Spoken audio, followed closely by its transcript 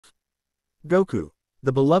Goku,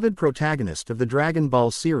 the beloved protagonist of the Dragon Ball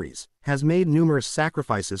series, has made numerous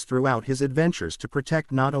sacrifices throughout his adventures to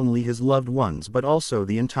protect not only his loved ones but also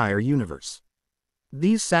the entire universe.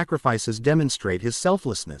 These sacrifices demonstrate his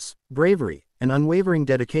selflessness, bravery, and unwavering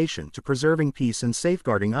dedication to preserving peace and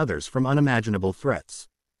safeguarding others from unimaginable threats.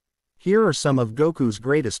 Here are some of Goku's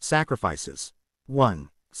greatest sacrifices. 1.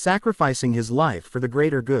 Sacrificing his life for the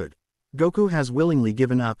greater good. Goku has willingly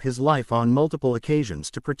given up his life on multiple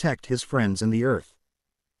occasions to protect his friends and the Earth.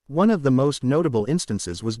 One of the most notable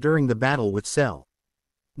instances was during the battle with Cell.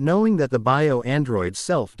 Knowing that the bio-android's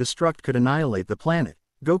self-destruct could annihilate the planet,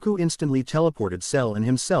 Goku instantly teleported Cell and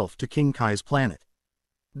himself to King Kai's planet.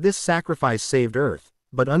 This sacrifice saved Earth,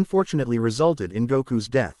 but unfortunately resulted in Goku's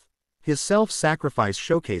death. His self-sacrifice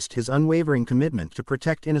showcased his unwavering commitment to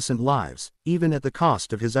protect innocent lives, even at the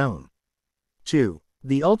cost of his own. 2.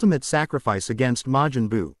 The ultimate sacrifice against Majin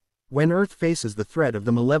Buu. When Earth faces the threat of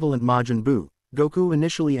the malevolent Majin Buu, Goku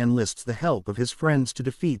initially enlists the help of his friends to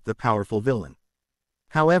defeat the powerful villain.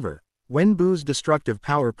 However, when Buu's destructive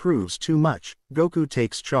power proves too much, Goku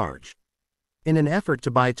takes charge. In an effort to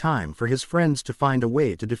buy time for his friends to find a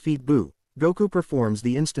way to defeat Buu, Goku performs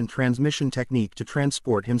the instant transmission technique to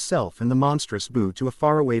transport himself and the monstrous Buu to a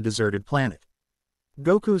faraway deserted planet.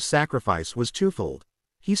 Goku's sacrifice was twofold.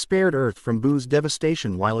 He spared Earth from Buu's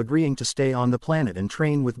devastation while agreeing to stay on the planet and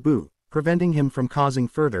train with Buu, preventing him from causing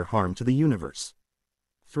further harm to the universe.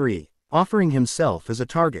 3. Offering himself as a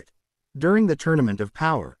target. During the Tournament of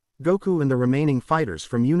Power, Goku and the remaining fighters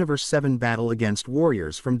from Universe 7 battle against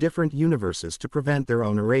warriors from different universes to prevent their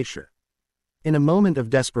own erasure. In a moment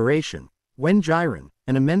of desperation, when Jiren,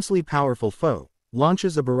 an immensely powerful foe,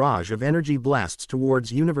 launches a barrage of energy blasts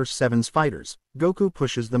towards Universe 7's fighters, Goku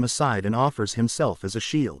pushes them aside and offers himself as a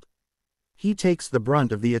shield. He takes the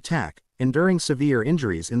brunt of the attack, enduring severe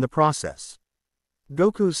injuries in the process.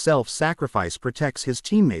 Goku's self-sacrifice protects his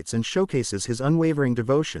teammates and showcases his unwavering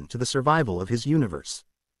devotion to the survival of his universe.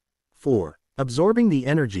 4. Absorbing the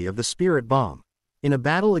energy of the Spirit Bomb. In a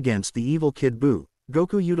battle against the evil Kid Buu,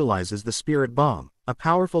 Goku utilizes the Spirit Bomb, a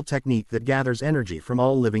powerful technique that gathers energy from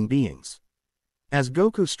all living beings. As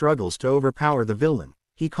Goku struggles to overpower the villain,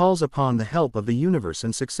 he calls upon the help of the universe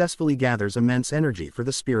and successfully gathers immense energy for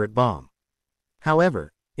the Spirit Bomb.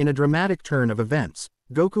 However, in a dramatic turn of events,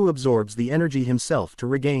 Goku absorbs the energy himself to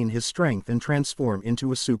regain his strength and transform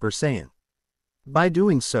into a Super Saiyan. By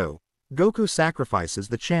doing so, Goku sacrifices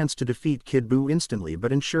the chance to defeat Kid Buu instantly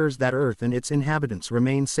but ensures that Earth and its inhabitants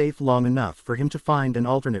remain safe long enough for him to find an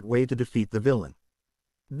alternate way to defeat the villain.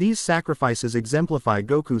 These sacrifices exemplify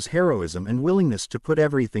Goku's heroism and willingness to put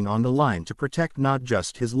everything on the line to protect not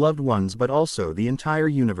just his loved ones but also the entire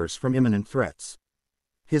universe from imminent threats.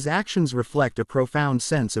 His actions reflect a profound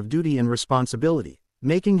sense of duty and responsibility,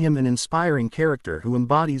 making him an inspiring character who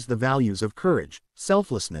embodies the values of courage,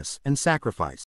 selflessness, and sacrifice.